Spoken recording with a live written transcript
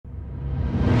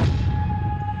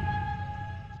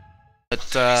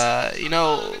But, you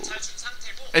know,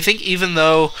 I think even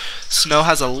though Snow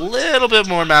has a little bit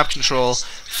more map control,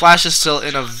 Flash is still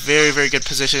in a very, very good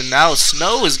position. Now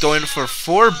Snow is going for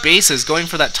 4 bases, going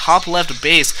for that top left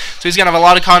base. So he's going to have a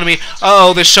lot of economy.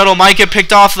 Uh-oh, this shuttle might get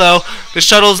picked off, though. The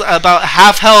shuttle's about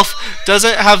half health.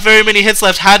 Doesn't have very many hits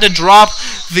left. Had to drop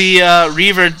the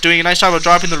Reaver, doing a nice job of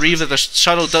dropping the Reaver. The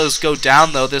shuttle does go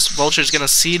down, though. This Vulture is going to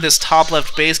see this top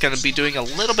left base, going to be doing a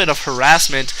little bit of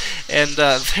harassment. And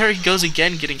there he goes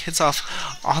again, getting hits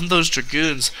off on those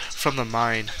Dragoons from the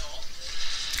mine.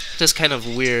 Just kind of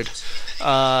weird.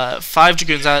 5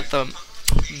 Dragoons at the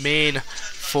main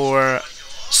for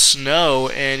Snow,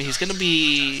 and he's going to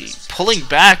be pulling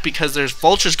back because there's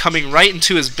Vultures coming right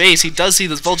into his base. He does see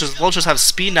those Vultures. Vultures have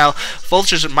speed now.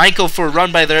 Vultures might go for a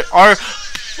run by there. Our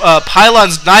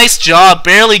pylons, nice job,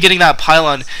 barely getting that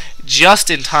pylon just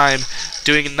in time.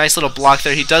 Doing a nice little block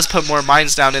there. He does put more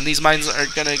mines down, and these mines are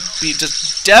going to be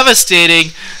just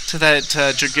devastating to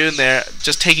that Dragoon there.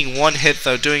 Just taking 1 hit,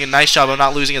 though, doing a nice job of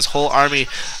not losing his whole army.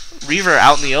 Reaver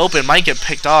out in the open, might get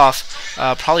picked off.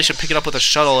 Probably should pick it up with a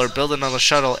shuttle or build another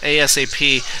shuttle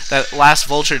ASAP. That last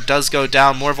Vulture does go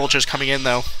down. More Vultures coming in,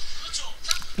 though.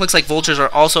 Looks like Vultures are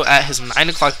also at his 9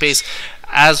 o'clock base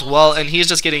as well, and he's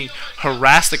just getting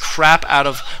harassed the crap out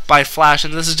of by Flash,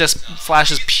 and this is just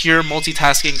Flash's pure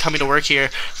multitasking coming to work here.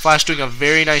 Flash doing a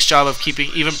very nice job of keeping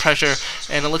even pressure,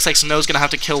 and it looks like Snow's going to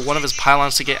have to kill one of his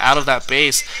pylons to get out of that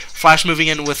base. Flash moving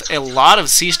in with a lot of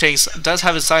siege tanks, does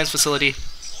have his science facility,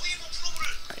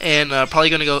 and probably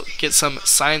going to go get some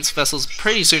science vessels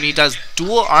pretty soon. He does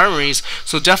dual armories,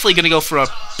 so definitely going to go for a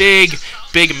big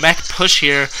mech push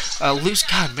here.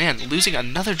 Losing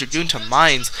another Dragoon to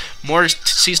mines. More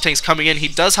siege tanks coming in. He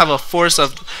does have a force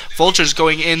of Vultures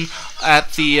going in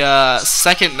at the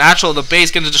second natural of the base,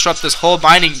 going to disrupt this whole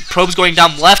mining. Probes going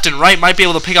down left and right, might be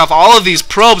able to pick off all of these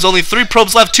probes. Only 3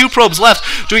 probes left, 2 probes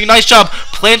left, doing a nice job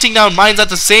planting down mines at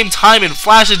the same time, and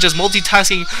Flash is just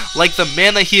multitasking like the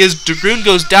man that he is. Dragoon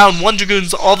goes down, 1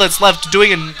 Dragoon's all that's left,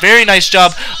 doing a very nice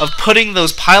job of putting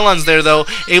those pylons there, though,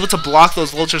 able to block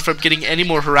those Vultures from getting any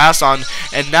more harass on.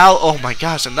 And now, oh my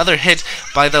gosh, another hit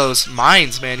by those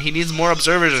mines, man. He needs more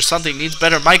observers or something, needs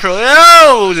better micro.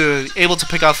 Oh! Able to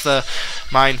pick off the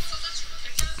mine.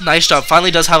 Nice job.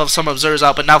 Finally does have some observers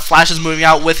out, but now Flash is moving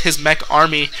out with his mech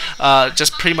army,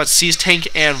 just pretty much siege tank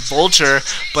and Vulture.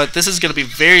 But this is going to be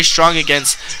very strong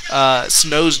against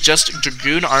Snow's just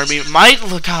Dragoon army.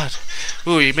 God.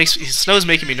 Ooh, Snow's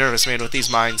making me nervous, man, with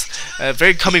these mines.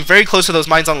 Coming very close to those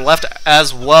mines on the left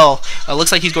as well.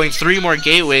 Looks like he's going 3 more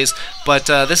gateways, but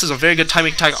this is a very good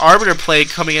timing attack. Arbiter play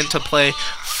coming into play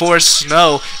for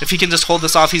Snow. If he can just hold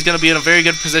this off, he's going to be in a very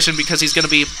good position because he's going to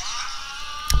be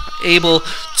able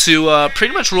to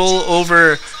pretty much roll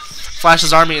over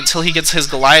Flash's army until he gets his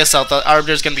Goliaths out. The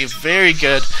Arbiter is going to be very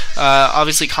good.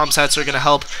 Obviously, comsats are going to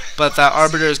help, but that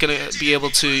Arbiter is going to be able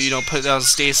to, you know, put down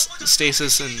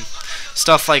stasis and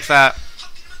stuff like that.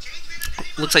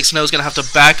 Looks like Snow's going to have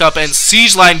to back up, and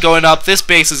siege line going up. This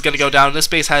base is going to go down. This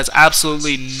base has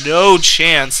absolutely no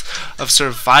chance of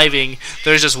surviving.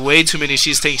 There's just way too many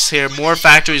siege tanks here. More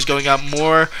factories going up,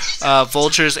 more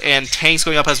Vultures and tanks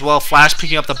going up as well. Flash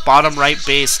picking up the bottom right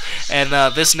base, and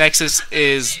this Nexus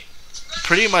is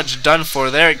pretty much done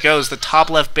for. There it goes. The top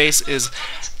left base is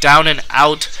down and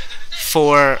out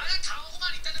for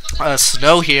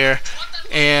Snow here,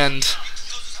 and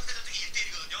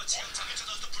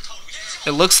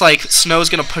it looks like Snow's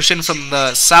going to push in from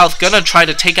the south, going to try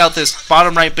to take out this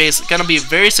bottom right base. Going to be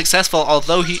very successful,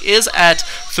 although he is at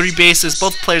 3 bases.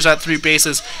 Both players are at 3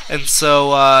 bases, and so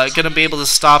going to be able to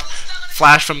stop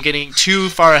Flash from getting too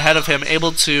far ahead of him.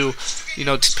 Able to, you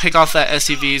know, to pick off that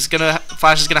SCV.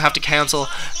 Flash is going to have to cancel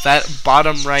that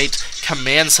bottom right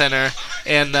command center,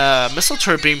 and missile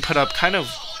turret being put up kind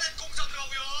of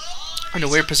in a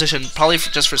weird position, probably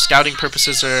just for scouting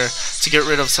purposes or to get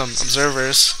rid of some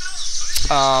observers.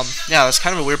 Yeah, that's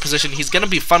kind of a weird position. He's going to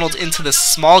be funneled into this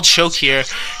small choke here,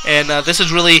 and this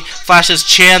is really Flash's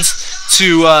chance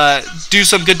to do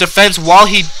some good defense while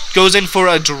he goes in for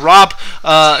a drop.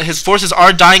 His forces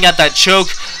are dying at that choke,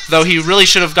 though he really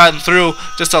should have gotten through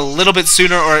just a little bit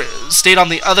sooner or stayed on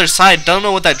the other side. Don't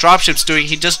know what that dropship's doing.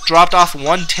 He just dropped off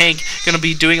 1 tank, going to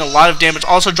be doing a lot of damage,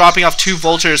 also dropping off 2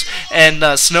 Vultures,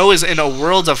 and Snow is in a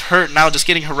world of hurt now, just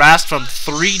getting harassed from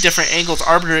 3 different angles.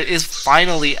 Arbiter is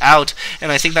finally out,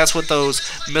 and I think that's what those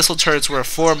missile turrets were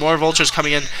for. More Vultures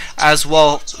coming in as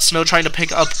well. Snow trying to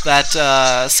pick up that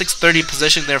 630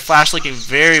 position there. Flash looking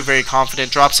very, very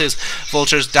confident. Drops his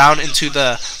Vultures down into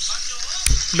the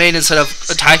main instead of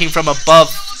attacking from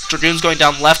above. Dragoons going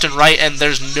down left and right, and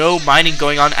there's no mining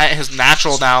going on at his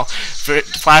natural now.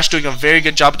 Flash doing a very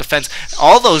good job of defense.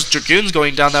 All those Dragoons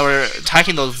going down that were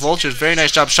attacking those vultures, very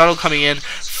nice job. Shuttle coming in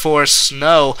for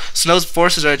Snow. Snow's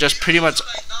forces are just pretty much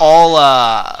all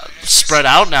spread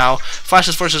out now.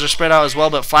 Flash's forces are spread out as well,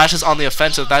 but Flash is on the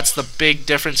offensive. That's the big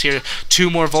difference here. 2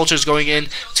 more vultures going in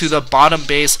to the bottom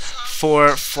base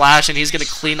for Flash, and he's going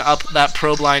to clean up that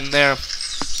probe line there.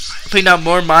 Putting down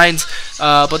more mines,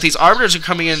 but these Arbiters are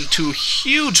coming in to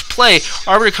huge play.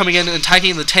 Arbiter coming in and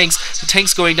attacking the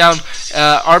tanks going down.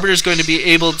 Arbiter's going to be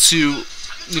able to,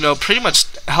 pretty much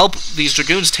help these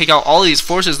Dragoons take out all of these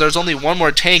forces. There's only one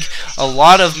more tank, a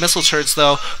lot of missile turrets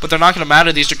though, but they're not going to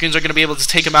matter. These Dragoons are going to be able to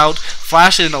take him out.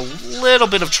 Flash in a little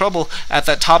bit of trouble at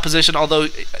that top position, although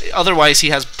otherwise he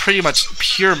has pretty much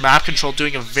pure map control,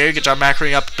 doing a very good job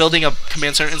macroing up, building a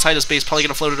command center inside his base, probably going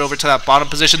to float it over to that bottom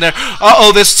position there.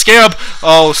 Uh-oh, this Scarab!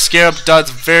 Oh, Scarab does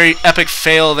very epic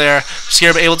fail there.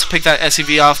 Scarab able to pick that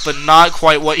SCV off, but not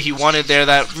quite what he wanted there.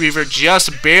 That Reaver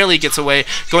just barely gets away,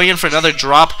 going in for another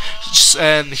drop.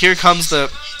 And here comes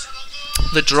the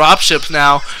dropship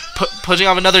now, pushing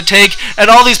off another tank, and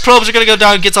all these probes are going to go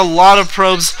down. Gets a lot of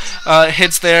probes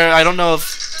hits there. I don't know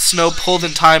if Snow pulled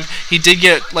in time. He did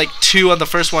get like 2 on the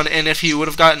first one, and if he would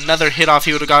have got another hit off,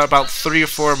 he would have got about 3 or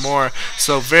 4 more.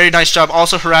 So very nice job.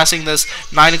 Also harassing this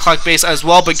 9 o'clock base as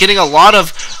well, but getting a lot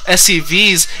of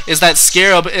SCVs is that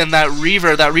Scarab and that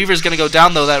Reaver. That Reaver is going to go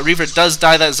down though. That Reaver does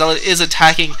die. That Zealot is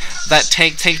attacking that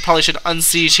tank. Tank probably should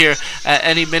unsiege here at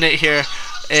any minute here.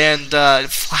 And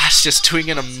Flash just doing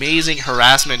an amazing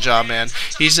harassment job, man.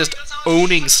 He's just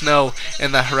owning Snow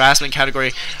in the harassment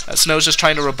category. Snow's just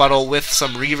trying to rebuttal with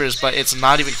some Reavers, but it's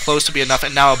not even close to be enough.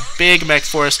 And now a big mech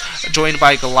force joined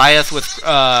by Goliath with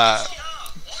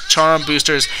Charm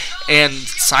boosters and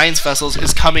science vessels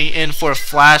is coming in for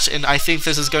Flash, and I think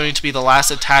this is going to be the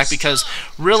last attack because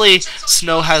really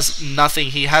Snow has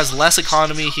nothing. He has less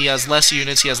economy, he has less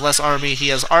units, he has less army, he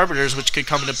has Arbiters which could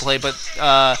come into play, but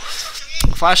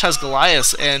Flash has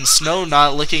Goliath, and Snow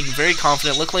not looking very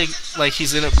confident. Look like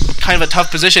he's in a kind of a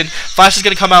tough position. Flash is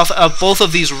going to come out of both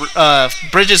of these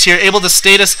bridges here, able to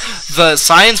status the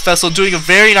science vessel, doing a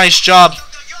very nice job.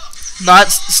 Not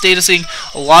statusing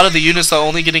a lot of the units, though,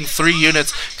 only getting 3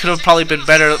 units. Could have probably been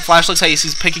better. Flash looks like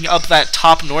he's picking up that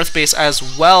top north base as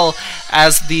well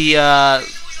as the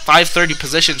 530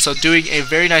 position, so doing a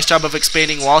very nice job of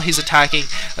expanding while he's attacking.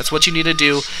 That's what you need to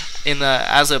do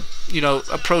as a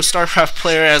pro StarCraft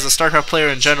player, as a StarCraft player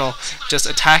in general. Just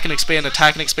attack and expand,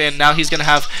 attack and expand. Now he's going to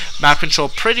have map control,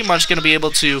 pretty much going to be able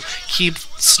to keep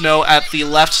Snow at the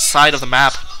left side of the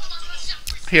map.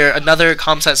 Here, another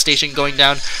comsat station going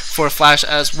down for Flash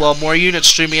as well. More units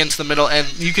streaming into the middle,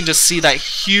 and you can just see that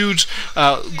huge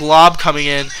glob coming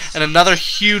in, and another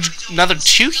 2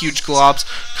 huge globs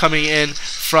coming in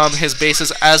from his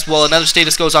bases as well. Another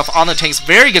status goes off on the tanks.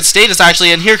 Very good status,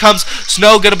 actually, and here comes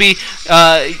Snow, going to be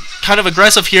kind of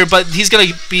aggressive here, but he's going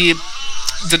to be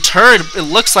deterred. It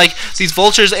looks like these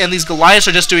vultures and these Goliaths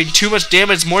are just doing too much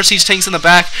damage. More siege tanks in the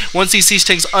back. Once these siege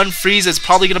tanks unfreeze, it's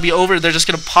probably going to be over. They're just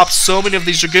going to pop so many of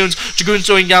these Dragoons. Dragoons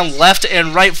going down left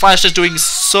and right. Flash just doing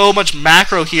so much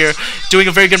macro here, doing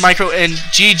a very good micro, and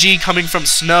GG coming from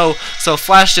Snow. So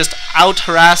Flash just out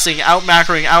harassing, out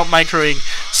macroing, out microing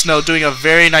Snow, doing a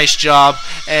very nice job,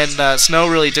 and Snow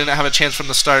really didn't have a chance from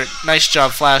the start. Nice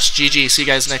job, Flash. GG. See you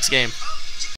guys next game.